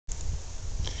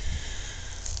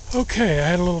Okay, I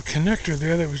had a little connector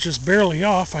there that was just barely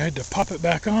off. I had to pop it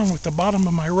back on with the bottom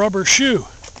of my rubber shoe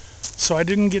so I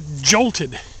didn't get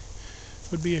jolted.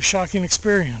 It would be a shocking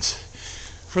experience.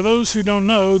 For those who don't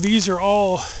know, these are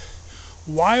all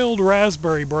wild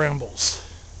raspberry brambles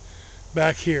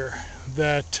back here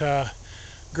that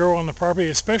grow on the property,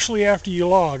 especially after you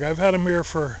log. I've had them here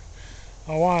for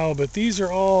a while, but these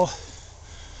are all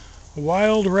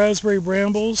wild raspberry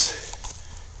brambles.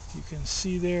 You can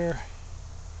see there.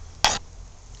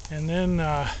 And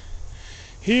then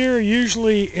here,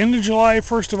 usually end of July,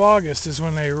 1st of August is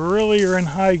when they really are in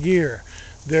high gear.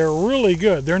 They're really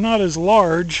good. They're not as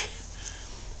large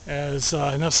as,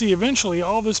 now see, eventually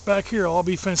all this back here will all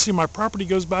be fenced in. My property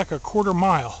goes back a quarter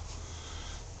mile.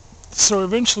 So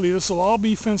eventually this will all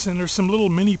be fenced in. There's some little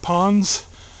mini ponds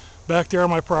back there on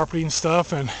my property and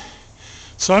stuff. And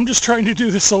so I'm just trying to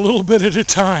do this a little bit at a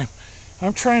time.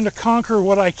 I'm trying to conquer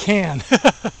what I can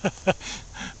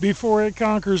before it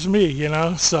conquers me, you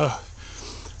know. So,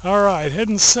 all right,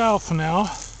 heading south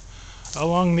now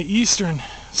along the eastern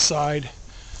side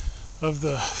of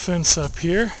the fence up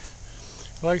here.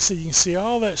 Like I said, you can see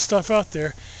all that stuff out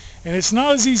there, and it's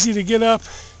not as easy to get up.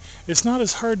 It's not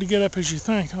as hard to get up as you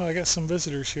think. Oh, I got some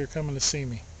visitors here coming to see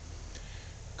me.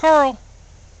 Carl,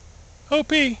 OP.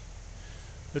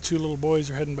 The two little boys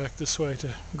are heading back this way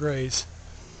to graze.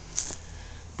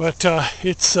 But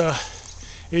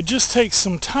it just takes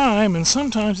some time, and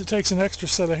sometimes it takes an extra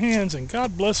set of hands, and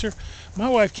God bless her, my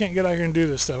wife can't get out here and do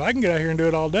this stuff. I can get out here and do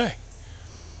it all day.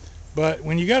 But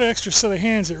when you got an extra set of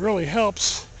hands, it really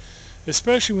helps,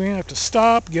 especially when you have to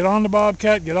stop, get on the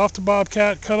bobcat, get off the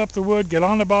bobcat, cut up the wood, get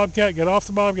on the bobcat, get off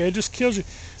the bobcat. It just kills you.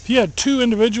 If you had two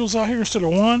individuals out here instead of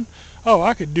one, oh,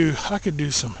 I could do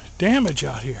some damage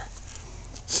out here.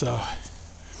 So,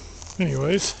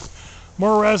 anyways,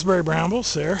 more raspberry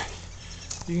brambles there.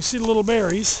 You can see the little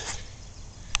berries.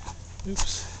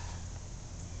 Oops.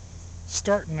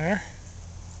 Starting there.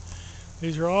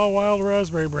 These are all wild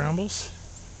raspberry brambles.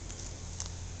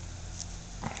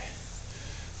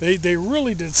 They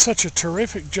really did such a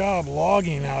terrific job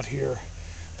logging out here.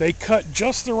 They cut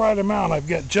just the right amount. I've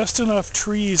got just enough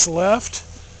trees left,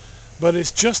 but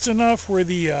it's just enough where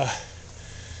the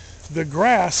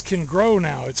grass can grow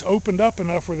now. It's opened up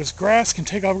enough where this grass can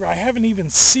take off. I haven't even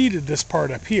seeded this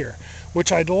part up here,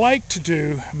 which I'd like to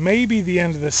do maybe the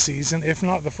end of this season, if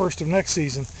not the first of next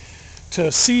season,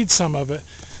 to seed some of it.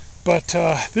 But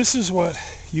this is what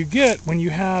you get when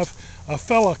you have a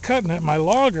fella cutting it. My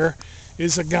logger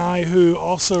is a guy who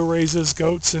also raises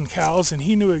goats and cows, and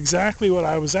he knew exactly what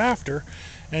I was after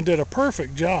and did a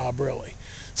perfect job, really.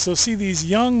 So see, these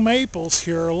young maples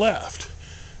here are left.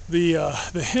 The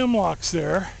hemlocks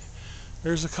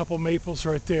there's a couple maples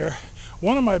right there.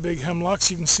 One of my big hemlocks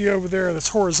you can see over there that's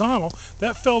horizontal,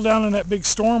 that fell down in that big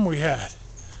storm we had.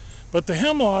 But the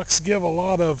hemlocks give a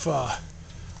lot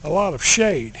of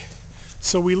shade.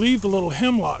 So we leave the little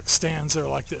hemlock stands there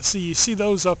like this. See, you see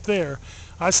those up there.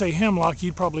 I say hemlock,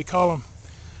 you'd probably call them,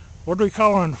 what do we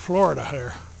call them in Florida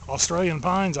here? Australian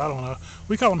pines? I don't know.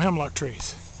 We call them hemlock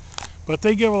trees. But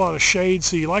they give a lot of shade,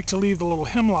 so you like to leave the little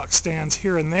hemlock stands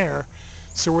here and there,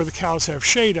 so where the cows have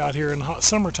shade out here in the hot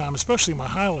summertime, especially my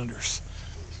Highlanders.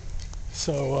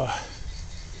 So,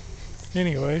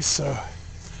 anyways, so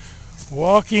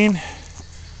walking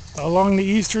along the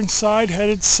eastern side,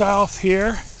 headed south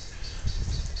here.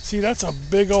 See, that's a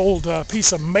big old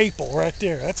piece of maple right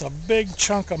there. That's a big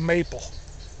chunk of maple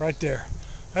right there.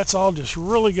 That's all just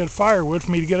really good firewood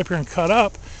for me to get up here and cut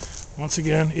up, once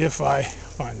again, if I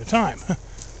find the time.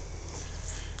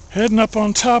 Heading up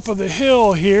on top of the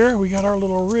hill here, we got our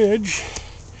little ridge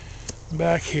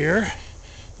back here.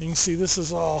 You can see this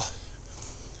is all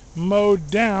mowed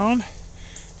down,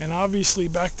 and obviously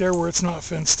back there where it's not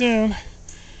fenced in,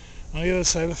 on the other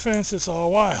side of the fence, it's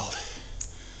all wild.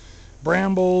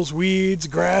 Brambles, weeds,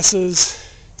 grasses.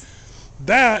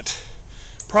 That,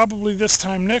 probably this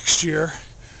time next year,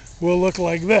 will look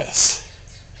like this.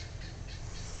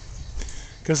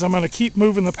 Because I'm going to keep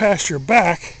moving the pasture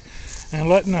back and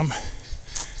letting them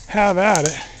have at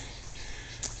it.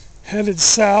 Headed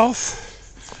south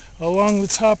along the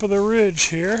top of the ridge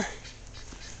here.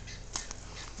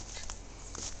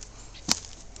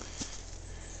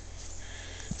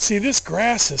 See, this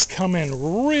grass has come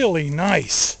in really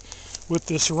nice with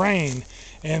this rain,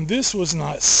 and this was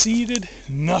not seeded,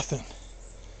 nothing.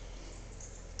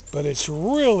 But it's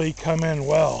really come in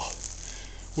well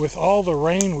with all the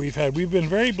rain we've had. We've been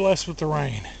very blessed with the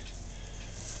rain.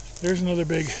 There's another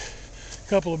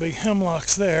couple of big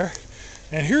hemlocks there.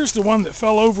 And here's the one that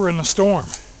fell over in the storm.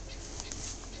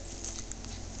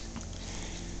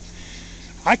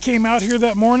 I came out here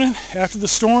that morning after the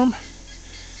storm,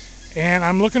 And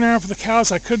I'm looking around for the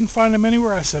cows. I couldn't find them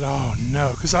anywhere. I said, oh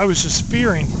no, because I was just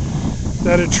fearing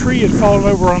that a tree had fallen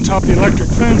over on top of the electric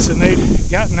fence and they'd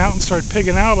gotten out and started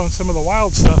pigging out on some of the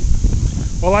wild stuff.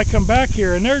 Well, I come back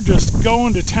here and they're just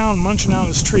going to town munching out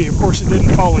this tree. Of course, it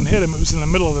didn't fall and hit them. It was in the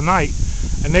middle of the night.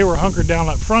 And they were hunkered down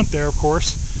up front there, of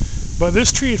course. But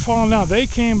this tree had fallen down. They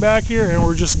came back here and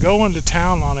were just going to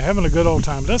town on it, having a good old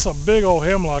time. That's a big old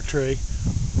hemlock tree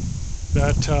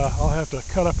that I'll have to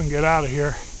cut up and get out of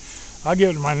here. I'll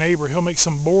give it to my neighbor. He'll make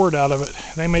some board out of it.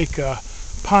 They make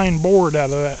pine board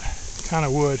out of that kind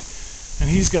of wood. And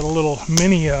he's got a little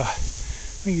mini, I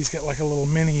think he's got like a little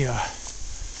mini,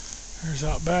 there's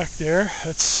out back there.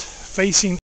 That's facing